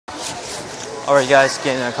Alright guys,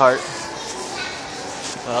 getting in a cart.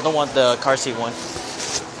 I don't want the car seat one.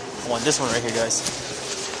 I want this one right here, guys.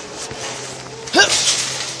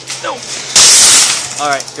 No.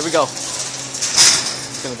 Alright, here we go.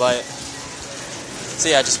 Gonna buy it. So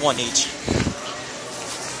yeah, just one each.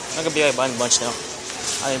 I'm not gonna be like buying a bunch now.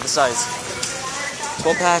 I mean, besides,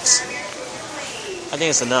 12 packs, I think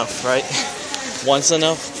it's enough, right? One's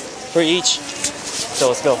enough for each. So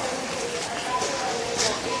let's go.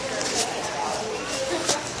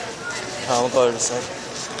 I'm gonna go to the side.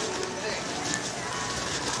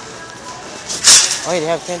 Oh, yeah, they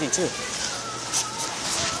have candy too.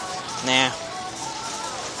 Nah.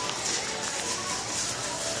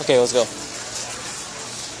 Okay, let's go.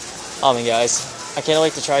 Oh man, guys, I can't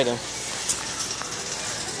wait to try them.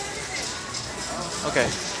 Okay.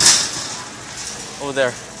 Over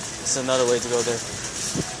there. It's another way to go there.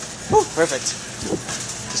 Woo, perfect.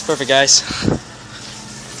 It's perfect, guys.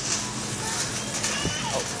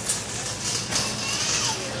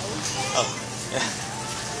 Oh, yeah.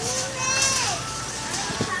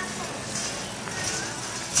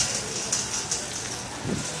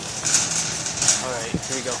 Alright,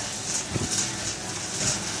 here we go.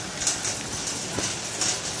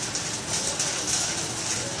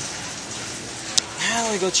 Now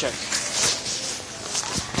let me go check.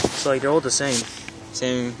 So like they're all the same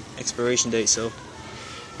expiration date, so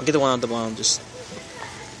I'll get the one on the bottom. I just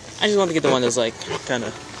want to get the one that's like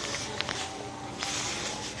kinda,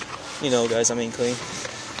 you know, guys, I mean clean.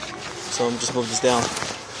 So I'm just move this down.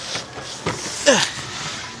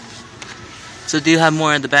 So do you have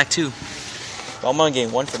more in the back too? Well, I'm only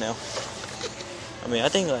getting one for now. I mean, I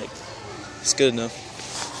think like it's good enough.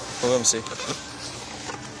 Well, let me see.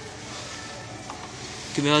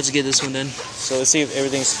 Okay, maybe I'll just get this one then. So let's see if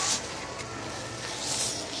everything's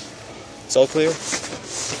all clear.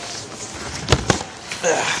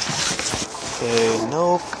 Okay,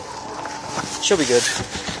 nope. Should be good.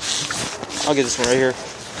 I'll get this one right here.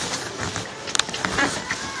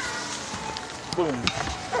 Boom.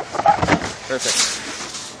 Perfect.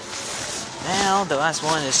 Now the last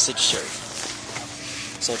one is signature.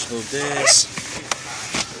 So let's move this.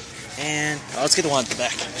 And let's get the one at the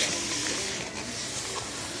back.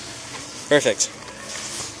 Perfect.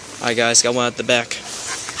 Alright guys, got one at the back.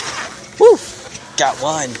 Woo! Got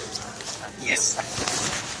one. Yes.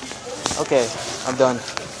 Okay, I'm done.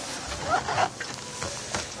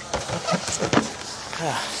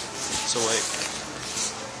 So wait.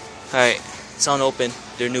 Alright, it's unopened.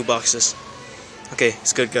 They're new boxes. Okay,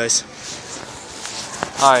 it's good, guys.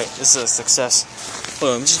 Alright, this is a success.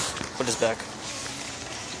 Hold on, let me just put this back.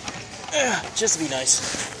 Just to be nice.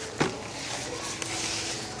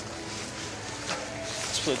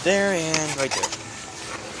 Let's put it there and right there.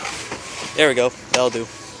 There we go. That'll do.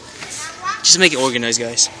 Just make it organized,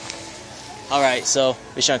 guys. Alright, so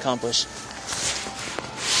mission accomplished.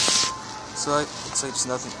 So looks like there's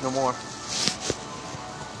nothing, no more.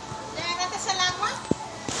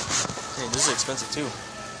 Hey, this is expensive too.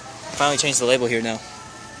 Finally changed the label here now.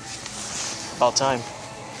 About time.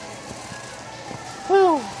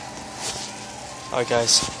 Woo! Alright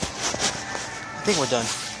guys. I think we're done.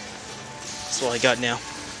 That's all I got now.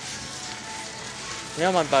 Now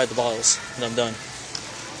I might buy the bottles and I'm done.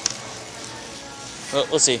 Well,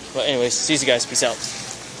 let's see. But anyways, see you guys. Peace out.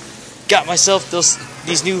 Got myself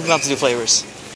these new Mountain Dew flavors.